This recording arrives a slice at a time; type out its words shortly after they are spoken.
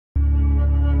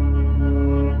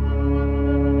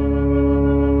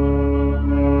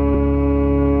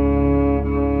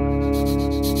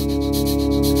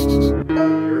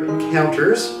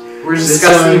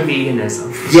discussing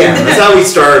veganism. Yeah, that's how we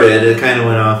started. It kind of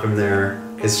went off from there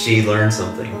because she learned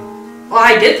something. Well,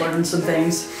 I did learn some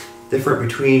things. Different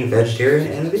between a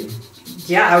vegetarian and a vegan?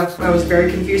 Yeah, I was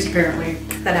very confused apparently.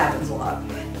 That happens a lot.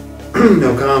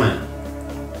 No comment.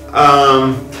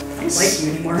 I don't like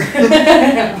you anymore.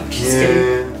 I'm just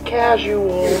kidding.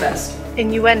 Casual. You're the best.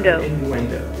 Innuendo.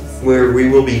 Innuendos. Where we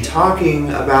will be talking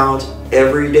about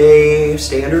everyday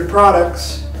standard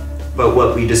products, but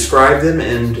what we describe them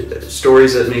and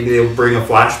stories that maybe they'll bring a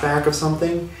flashback of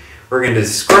something. We're going to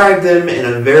describe them in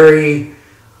a very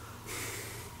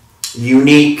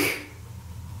unique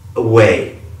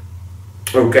way.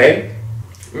 Okay?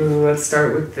 Ooh, let's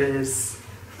start with this.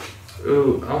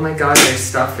 Ooh, oh my god, there's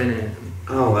stuff in it.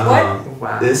 Oh wow. What?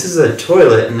 Wow. This is a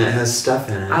toilet and it has stuff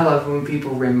in it. I love when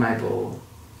people rim my bowl.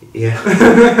 Yeah.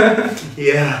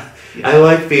 Yeah. I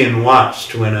like being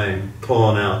watched when I'm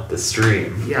pulling out the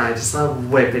stream. Yeah, I just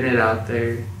love whipping it out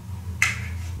there.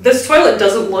 This toilet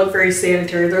doesn't look very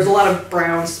sanitary. There's a lot of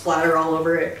brown splatter all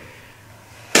over it.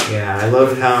 Yeah, I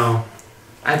love how...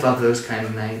 I love those kind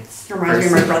of nights. It reminds me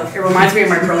of my brother. It reminds me of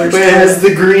my brother's But it has toilet.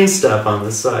 the green stuff on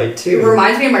the side too. It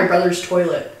reminds me of my brother's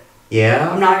toilet. Yeah?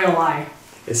 I'm not gonna lie.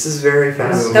 This is very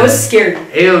fascinating. That was scary.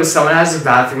 Ew, someone has a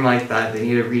bathroom like that, they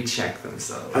need to recheck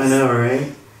themselves. I know,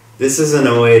 right? This isn't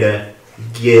a way to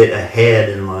get ahead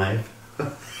in life.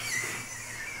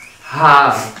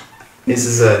 Ha! This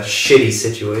is a shitty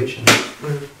situation.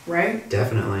 Right?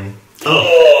 Definitely. Oh,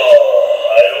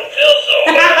 I don't feel so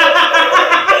bad.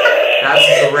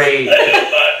 That's great. That's a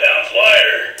 5-pound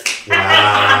slider.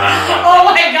 Wow. Oh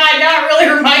my god, now it really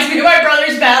reminds me of my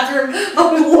brother's bathroom.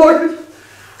 Oh lord.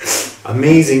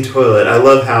 Amazing toilet. I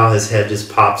love how his head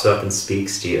just pops up and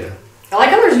speaks to you. I like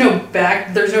how there's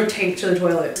no tank to the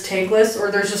toilet. It's tankless, or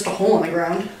there's just a hole in the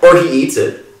ground. Or he eats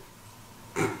it.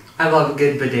 I love a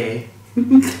good bidet.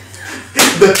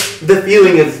 The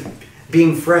feeling of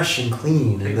being fresh and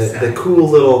clean and the cool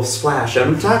little splash.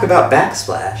 I'm talking about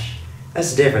backsplash.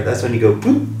 That's different. That's when you go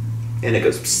boop and it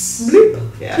goes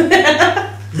bloop.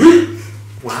 Yeah.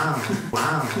 Wow,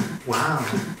 wow, wow,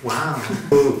 wow.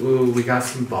 Ooh, we got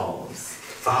some balls.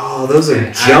 Oh, those are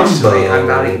And jumbo. actually, I'm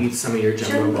about to eat some of your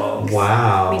jumbo balls.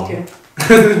 Wow. Me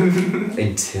too.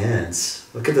 Intense.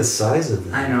 Look at the size of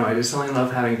them. I know, I just only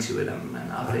love having 2 of them in my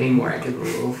mouth. Anymore, I get a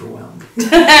little overwhelmed.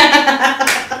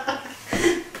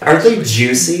 Aren't they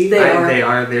juicy? They are. They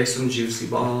are. There's some juicy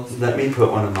balls. Let me put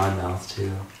one in my mouth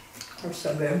too. They're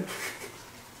so good.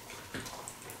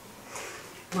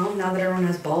 Well, now that everyone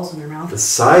has balls in their mouth. The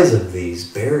size of these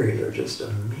berries are just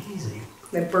amazing.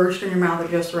 They burst in your mouth at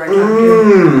just the right time, too.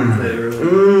 Mmm. Literally.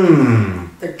 Mmm.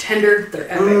 They're tender, they're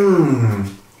epic.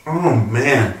 Mmm. Oh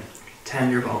man.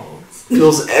 Tender balls.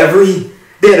 Fills every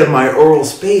bit of my oral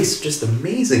space just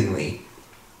amazingly.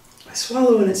 I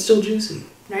swallow and it's still juicy.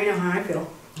 Now you know how I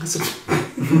feel.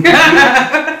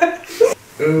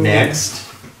 Ooh. Next.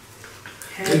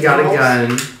 We got a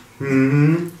gun.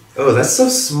 Mm-hmm. Oh, that's so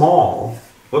small.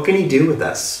 What can you do with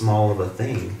that small of a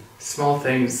thing? Small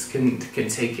things can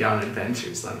take you on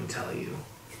adventures, let me tell you.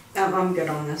 I'm good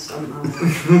on this.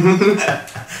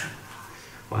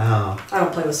 Wow. I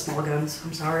don't play with small guns.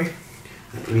 I'm sorry.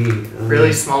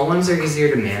 Really, small ones are easier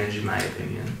to manage, in my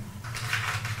opinion.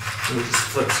 It just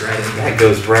flips right in. That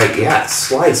goes right. Yeah, it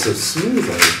slides so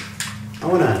smoothly. I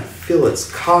want to feel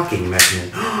its cocking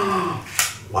mechanism. Wow.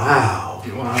 Wow,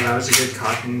 that was a good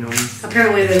cocking noise.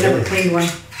 Apparently they never cleaned one.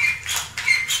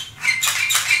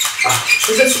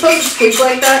 Is it supposed to squeak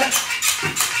like that?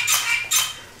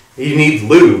 You need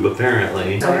lube,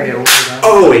 apparently. Sorry.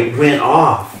 Oh, it went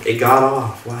off. It got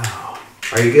off. Wow.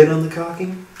 Are you good on the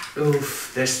cocking?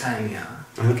 Oof, this time, yeah.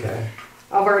 Okay.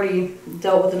 I've already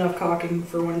dealt with enough cocking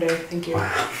for one day. Thank you.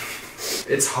 Wow.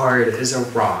 It's hard as a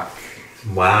rock.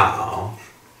 Wow.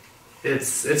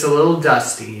 It's a little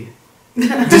dusty.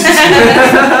 That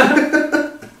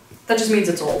just means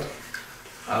it's old.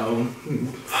 Oh,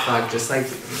 fuck, just like,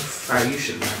 sorry, you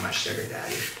shouldn't have my sugar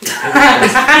daddy.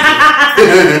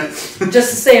 Just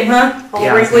the same, huh? All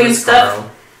Yeah, his wrinkly name and was stuff.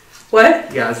 Carl.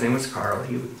 What? Yeah, his name was Carl.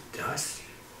 He was dusty.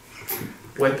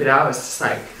 Whip it out, it's just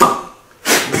like,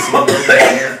 you see a little bit of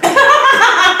hair.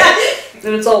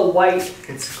 And it's all white.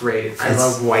 It's great. I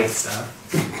love white stuff.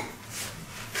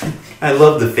 I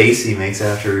love the face he makes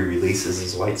after he releases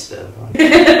his white stuff.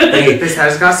 Hey, this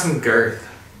has got some girth.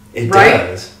 It Right?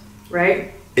 does.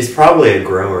 Right? It's probably a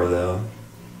grower, though.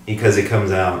 Because it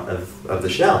comes out of the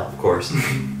shell, of course.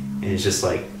 And it's just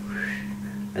like...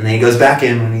 And then he goes back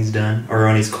in when he's done. Or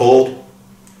when he's cold.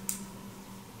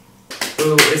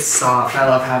 Ooh, it's soft. I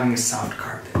love having a soft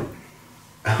carpet.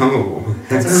 Oh.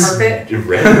 That's a carpet?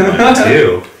 Red one,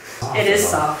 too. It is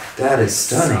soft. That is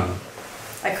stunning.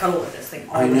 I cuddle with this thing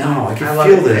I know. I I can love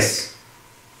feel it this.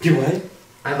 You what?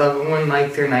 I love it when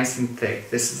like they're nice and thick.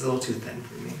 This is a little too thin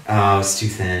for me. Oh, it's too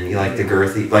thin. You like the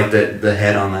girthy, like the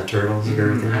head on that turtle is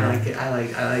girthy. I like it. I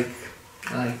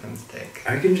like them thick.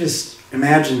 I can just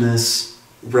imagine this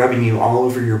rubbing you all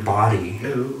over your body,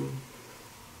 Ooh.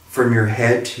 from your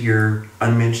head to your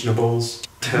unmentionables,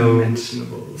 toes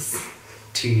Unmentionables.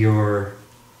 to your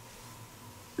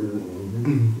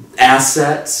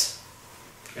assets.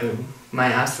 Ooh. My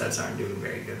assets aren't doing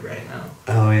very good right now.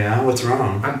 Oh yeah, what's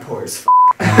wrong? I'm poor as f.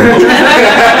 I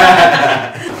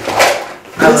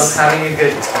love having a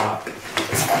good talk.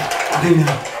 I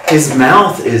know. His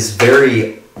mouth is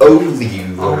very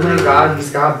ovular. Oh my god,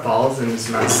 he's got balls in his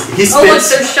mouth. He Oh, look,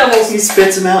 spits. there's shovels. He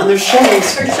spits them out, and there's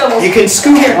shovels. There's shovels. You can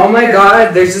scoop it. Oh my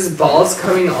god, there's just balls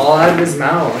coming all out of his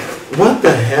mouth. What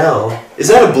the hell? Is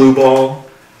that a blue ball?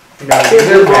 No, these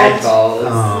are red balls.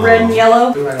 Oh. Red and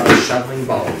yellow. Ooh, I love shoveling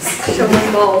balls.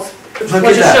 Shoveling balls. Look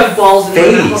Let's at just shove that balls in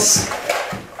your mouth.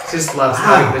 face. Just loves Wow.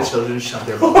 having the children shove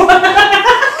their balls.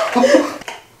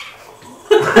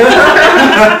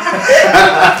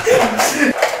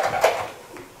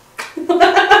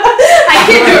 I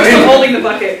can't do it 'cause I'm holding the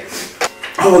bucket.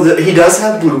 Oh, he does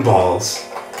have blue balls.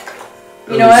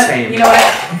 You know what? Same. You know what?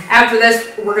 After this,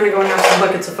 we're gonna go and have some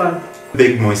buckets of fun.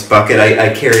 Big moist bucket I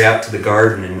carry out to the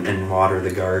garden and water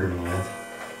the garden with.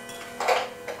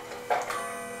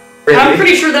 I'm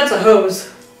pretty sure that's a hose.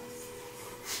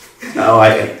 Oh,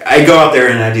 I go out there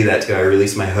and I do that too. I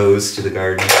release my hose to the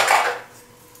garden.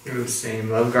 Ooh, same.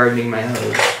 Love gardening my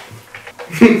hose.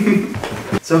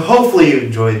 So hopefully you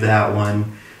enjoyed that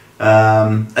one.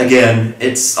 Again,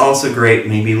 it's also great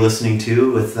maybe listening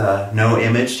to with no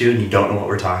image too, and you don't know what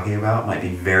we're talking about. Might be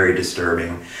very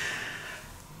disturbing.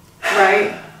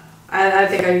 Right? I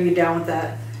think I can get down with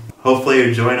that. Hopefully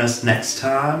you'll join us next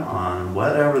time on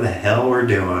whatever the hell we're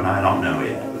doing. I don't know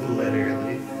yet.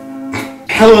 Literally.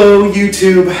 Hello,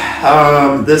 YouTube.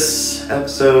 This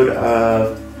episode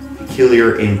of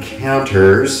Peculiar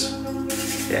Encounters.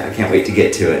 Yeah, I can't wait to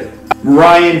get to it.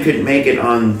 Ryan couldn't make it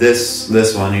on this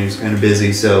one. He was kind of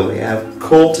busy, so we have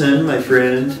Colton, my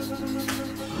friend,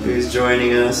 who's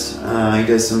joining us. He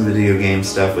does some video game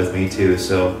stuff with me too.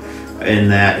 So in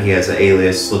that, he has an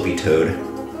alias Slippy Toad.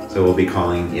 So we'll be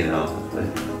calling,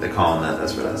 they call him that.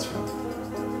 That's where that's from.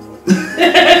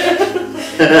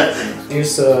 I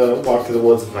used to walk through the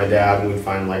woods with my dad and we'd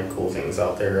find like cool things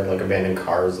out there, like abandoned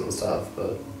cars and stuff,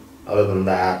 but other than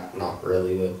that, not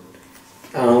really. But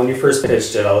I don't know, when you first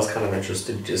pitched it, I was kind of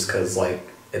interested just because like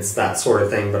it's that sort of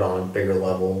thing but on a bigger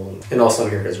level, and also I'm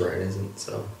here because Ryan isn't,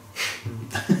 so.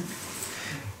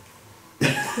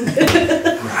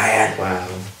 Ryan. Wow.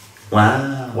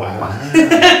 Wow. Wow.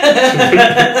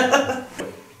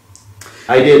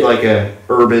 I did like a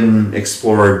urban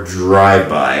explorer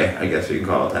drive-by, I guess we can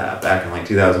call it that, back in like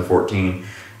 2014.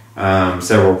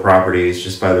 Several properties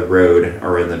just by the road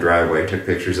or in the driveway took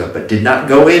pictures of, but did not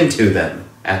go into them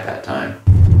at that time.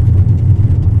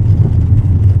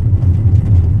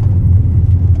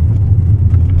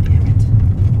 Damn it.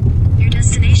 Your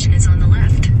destination is on the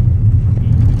left.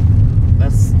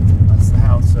 That's the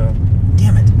house, so...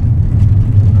 Damn it!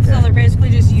 So they're basically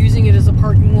just using it as a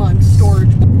parking lot and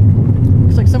storage.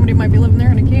 Looks like somebody might be living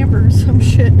there in a camper or some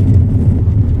shit.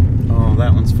 Oh,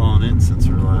 that one's fallen in since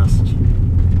our last...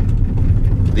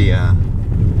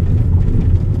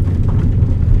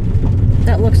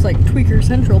 That looks like Tweaker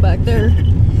Central back there.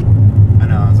 I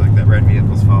know, it's like that red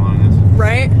vehicle's following us.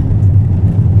 Right?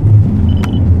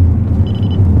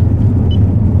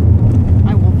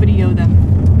 I will video them.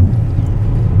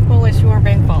 Well, at least you aren't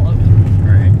being followed.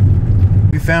 Alright.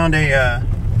 We found a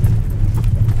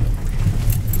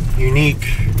unique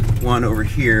one over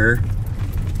here.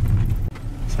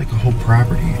 It's like a whole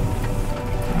property.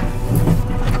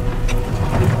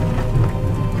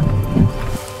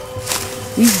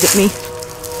 You get me.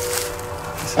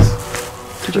 This is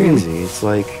crazy. It's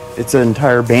like, it's an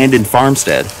entire abandoned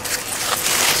farmstead.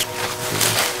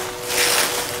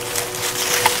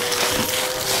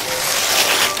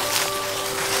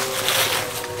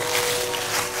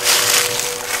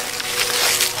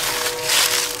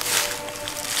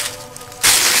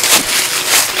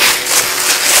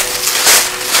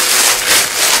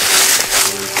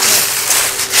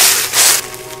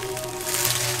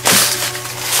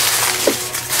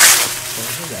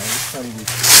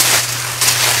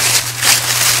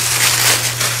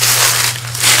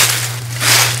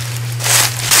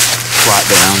 Flat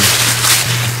down.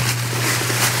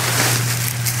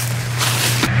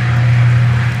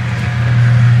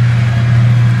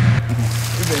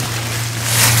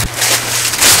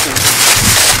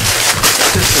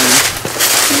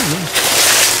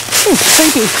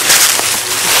 Thank you.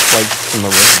 from the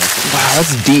river. Wow,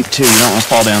 that's deep too. You don't want to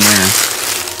fall down there.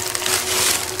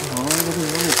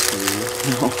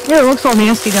 Yeah, it looks all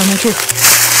nasty down there too.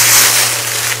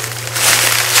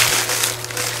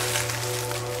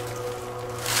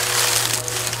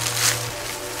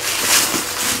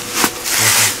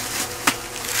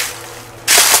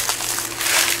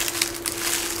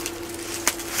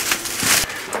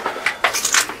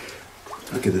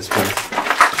 Look at this place.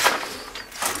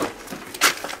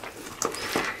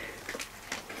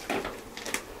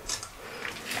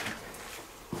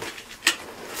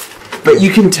 But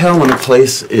you can tell when a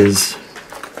place is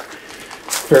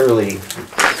fairly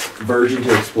virgin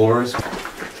to explorers.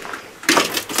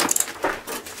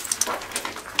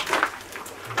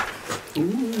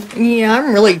 Yeah,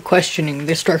 I'm really questioning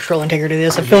the structural integrity of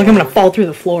this. I feel like I'm gonna fall through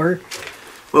the floor.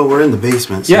 Well, we're in the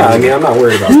basement. So Yeah, I mean, I'm not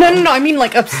worried about that. No, I mean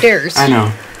like upstairs. I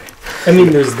know. I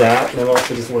mean, there's that, and I'm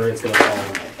also just worried it's gonna fall.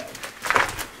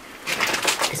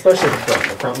 Especially the front. The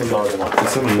front one's already locked. Did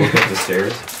someone look up the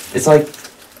stairs? It's like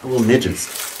a little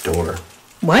midget's door,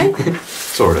 What?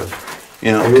 sort of.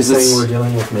 You know, Are you because saying we're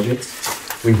dealing with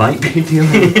midgets? we might be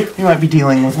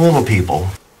dealing with little people.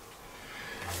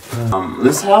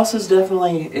 This house is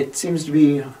definitely, it seems to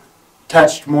be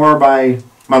touched more by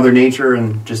Mother Nature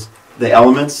and just the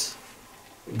elements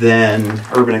than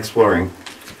urban exploring.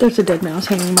 There's a dead mouse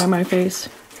hanging by my face.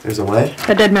 There's a what?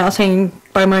 A dead mouse hanging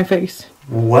by my face.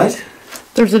 What?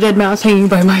 There's a dead mouse hanging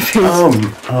by my face.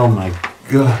 Oh my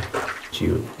god.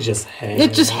 You just hanging.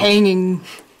 It's just hanging.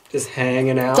 Just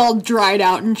hanging out. It's all dried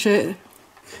out and shit.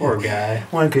 Poor guy.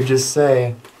 One could just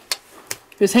say,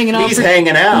 It's hanging out. he's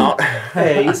hanging out.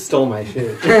 Hey, you stole my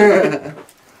shit.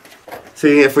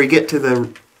 See, if we get to the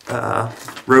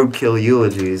roadkill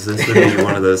eulogies, this would be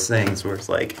one of those things where it's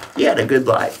like, he had a good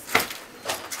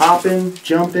life. Hopping,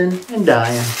 jumping, and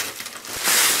dying.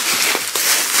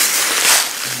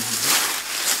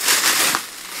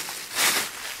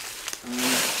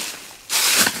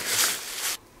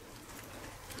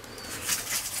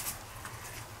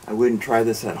 I wouldn't try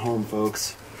this at home,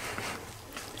 folks.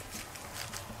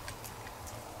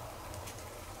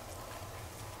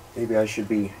 Maybe I should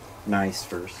be nice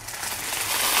first.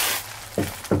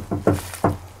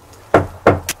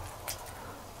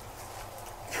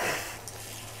 I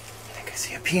think I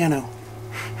see a piano.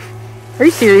 Are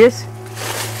you serious?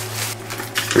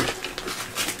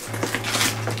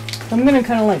 I'm gonna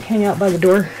kind of like hang out by the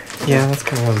door, Yeah, that's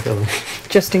kind of how I'm feeling.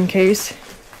 just in case.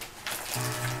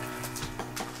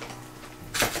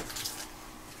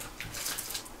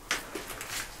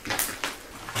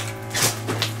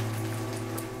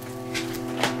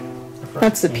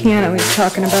 That's the piano he's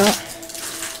talking about.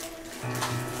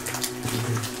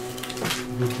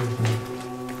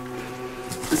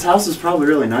 This house is probably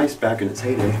really nice back in its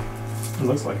heyday. It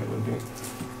looks like it would be. Oh,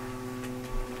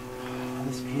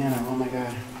 this piano, oh my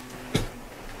god.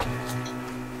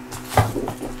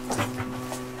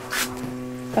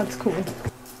 That's cool.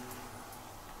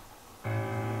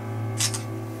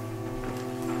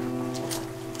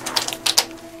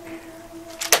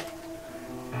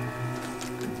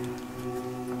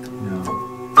 No.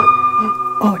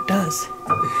 Oh, it does.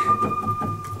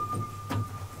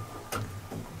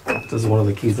 Does one of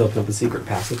the keys open up a secret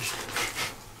passage?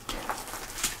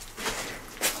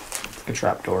 It's like a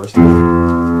trap door or something.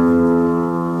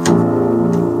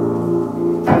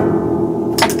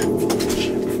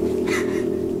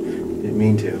 Didn't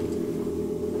mean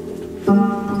to.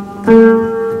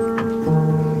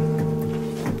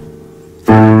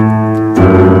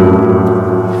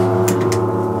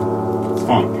 It's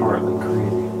falling apart like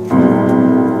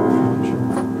crazy.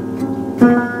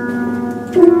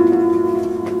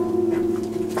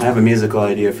 I have a musical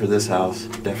idea for this house,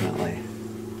 definitely.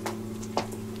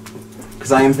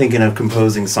 Because I am thinking of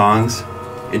composing songs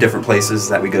in different places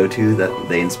that we go to that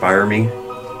they inspire me.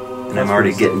 And I'm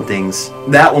already getting things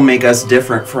that will make us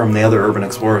different from the other urban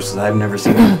explorers because I've never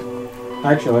seen them.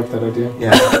 I actually like that idea.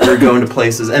 Yeah, we're going to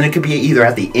places, and it could be either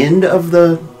at the end of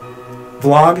the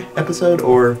vlog episode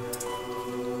or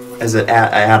as an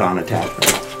add-on attachment.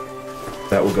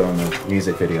 That will go in the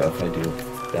music video if I do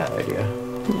that idea.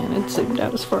 Man, it zoomed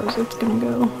out as far as it's gonna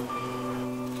go.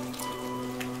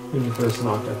 When you first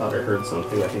knocked, I thought I heard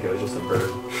something. I think it was just a bird.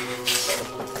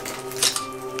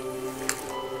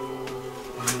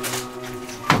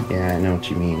 Yeah, I know what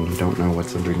you mean. You don't know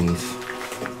what's underneath.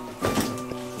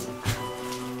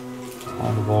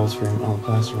 All the walls for all the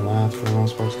plaster and that for the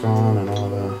most part's gone, and all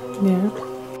the. Yeah.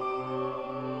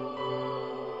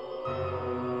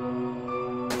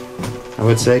 I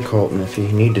would say, Colton, if you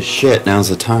need to shit, now's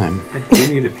the time. I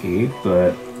do need to pee,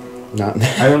 but Not.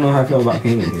 I don't know how I feel about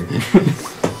peeing in here.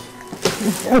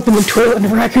 Open the toilet and the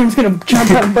raccoon's gonna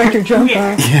jump out and bite your jump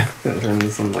out. Yeah. Turn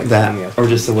into some like That, or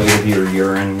just the weight of your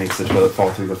urine makes the toilet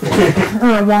fall through the floor.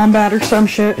 Or a wombat or some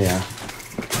shit. Yeah.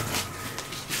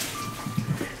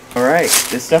 Alright,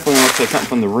 this definitely looks like something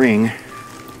from The Ring.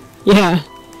 Yeah.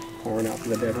 pouring out for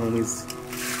the dead homies.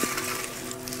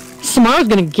 Samara's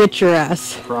gonna get your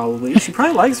ass. Probably. She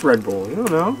probably likes Red Bull. You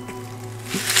don't know.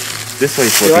 This way,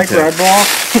 You like Red Bull?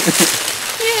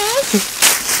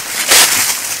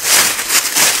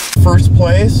 First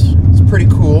place. It's pretty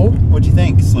cool. What'd you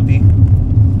think, Slippy?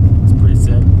 It's pretty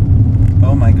sick.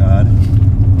 Oh my god.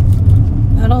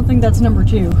 I don't think that's number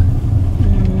 2.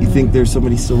 You think there's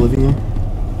somebody still living there?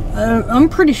 I'm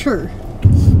pretty sure.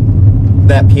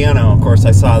 That piano, of course,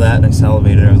 I saw that and I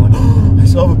salivated. I was like, oh, I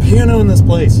still have a piano in this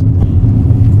place.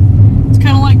 It's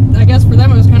kind of like, I guess for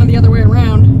them it was kind of the other way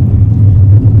around.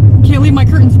 Can't leave my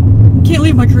curtains. Can't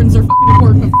leave my curtains. They're fucking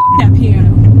important. But fuck that piano.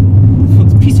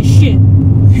 It's a piece of shit.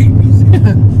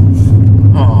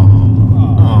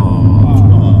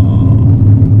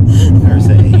 There's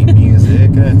a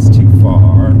music. That's too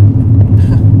far.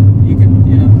 You could,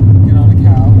 get on a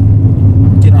cow.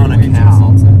 Get on a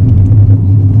cow.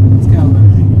 Let's go,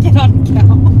 man. Get on a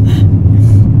cow.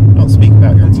 Don't speak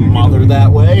about your mother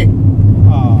that way.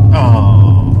 Oh.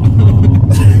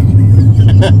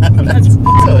 That's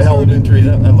so elementary.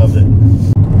 I loved it.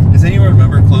 Does anyone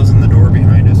remember closing the door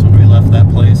behind us when we left that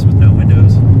place with no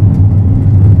windows?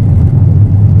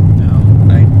 No,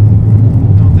 I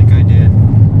don't think I did.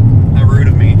 How rude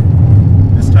of me.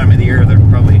 This time of the year, they're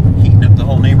probably heating up the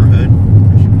whole neighborhood.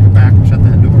 I should go back and shut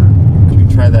that door. Should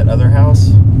we try that other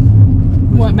house?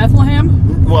 What,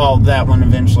 Bethlehem? Well, that one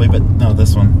eventually, but no,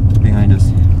 this one behind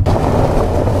us.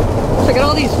 Check out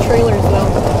all these trailers, though.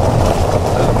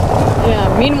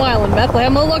 Yeah, meanwhile in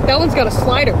Bethlehem, oh look, that one's got a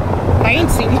slider.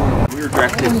 Fancy. We were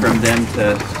directed from them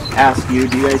to ask you,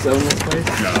 do you guys own this place?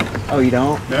 No. Oh, you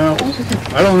don't? No,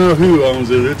 I don't know who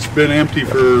owns it. It's been empty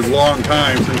for a long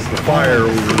time since the fire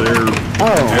over there.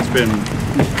 Oh. That's been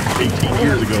 18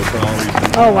 years ago probably.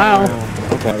 Oh, wow.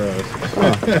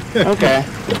 Okay.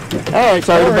 All right,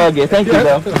 sorry to bug you. Thank you,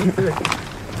 though.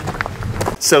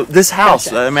 So this house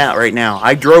that I'm at right now,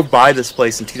 I drove by this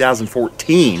place in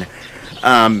 2014,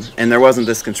 and there wasn't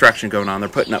this construction going on. They're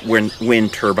putting up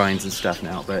wind turbines and stuff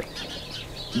now, but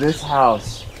this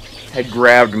house had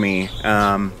grabbed me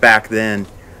back then,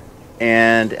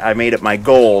 and I made it my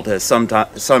goal to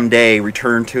someday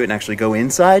return to it and actually go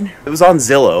inside. It was on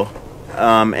Zillow,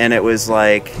 and it was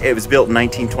built in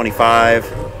 1925.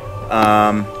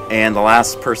 And the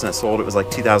last person that sold it was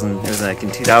like 2000. It was like in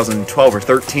 2012 or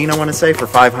 13, I want to say, for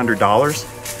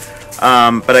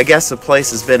 $500. But I guess the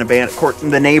place has been abandoned.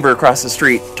 The neighbor across the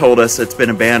street told us it's been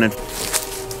abandoned.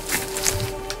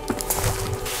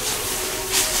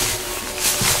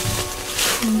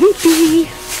 Weepy.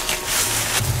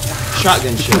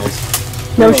 Shotgun shells.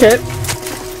 No shit.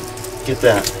 Get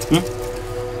that.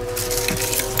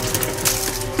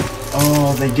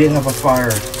 Oh, they did have a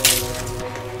fire.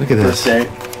 Look at this.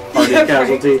 Hardest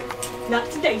casualty.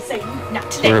 Not today, Satan. Not Where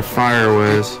today. a fire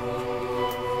was.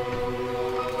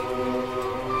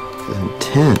 This is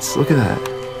intense. Look at that.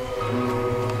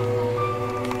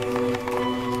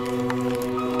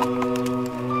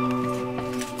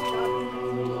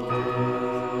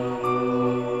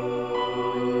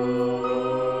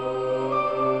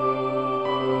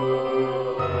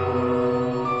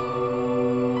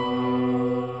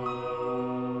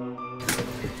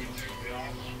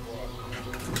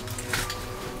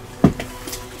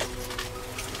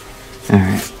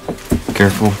 Alright.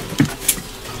 Careful.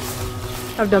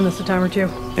 I've done this a time or two.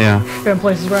 Yeah. Been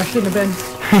places where I shouldn't have been.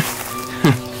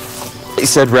 He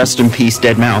said rest in peace,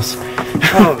 dead mouse.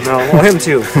 Oh, no. Well, him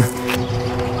too.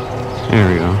 There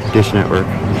we go. Dish Network.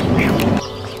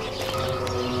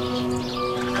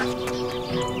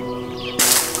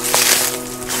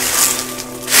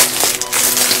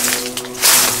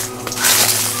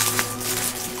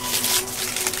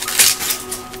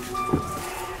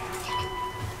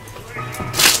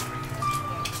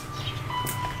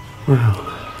 Wow.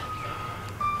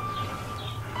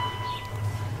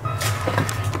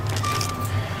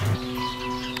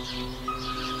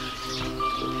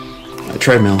 A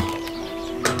treadmill.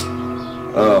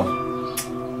 Oh.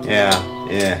 Yeah.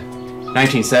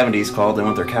 1970s called. They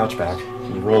want their couch back.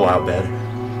 Roll out bed.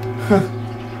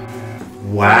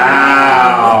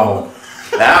 Wow.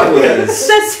 That was.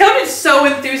 That sounded so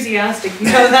enthusiastic. You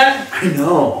know that? I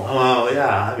know. Oh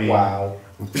yeah. I mean. Wow.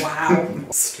 Wow.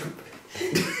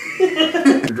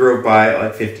 We drove by it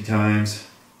like 50 times.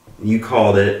 You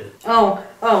called it. Oh,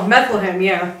 Bethlehem,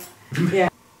 yeah. Yeah.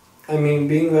 I mean,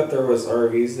 being that there was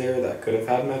RVs there that could have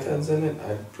had methads in it,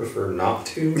 I'd prefer not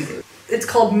to. But It's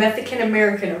called Mexican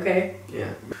American, okay?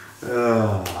 yeah.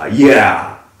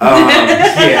 Yeah.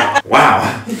 Yeah.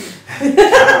 Wow.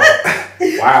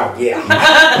 Wow. Yeah.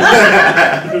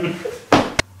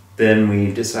 Then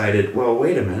we decided, well,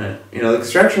 wait a minute. You know, the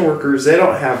construction workers, they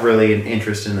don't have really an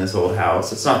interest in this old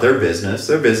house. It's not their business.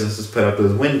 Their business is put up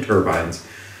those wind turbines.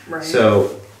 Right.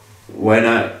 So why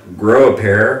not grow a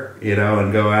pair, you know,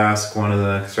 and go ask one of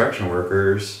the construction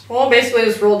workers. Well, basically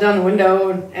just roll down the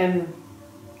window and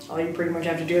all you pretty much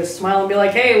have to do is smile and be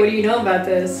like, hey, what do you know about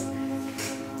this?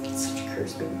 It's such a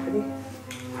curse being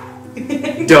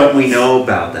pretty. Don't we know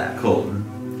about that,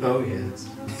 Colton? Oh, yes.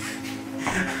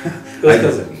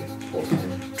 Because of me.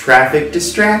 Traffic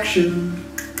distraction.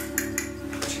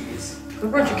 Jeez. We're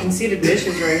a bunch of conceited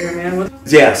bitches right here, man. What?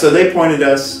 Yeah, so they pointed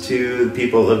us to the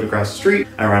people that lived across the street.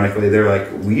 Ironically, they're like,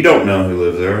 we don't know who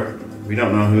lives there. We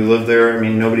don't know who lived there. I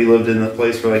mean, nobody lived in the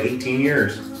place for like 18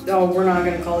 years. Oh, we're not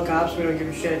going to call the cops. We don't give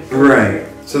a shit. Right.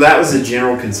 So that was the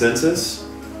general consensus.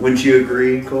 Wouldn't you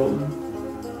agree,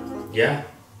 Colton? Yeah.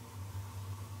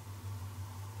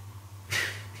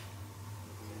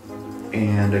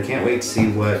 And I can't wait to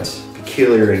see what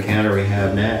peculiar encounter we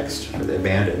have next for the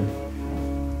abandoned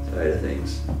side of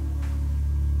things.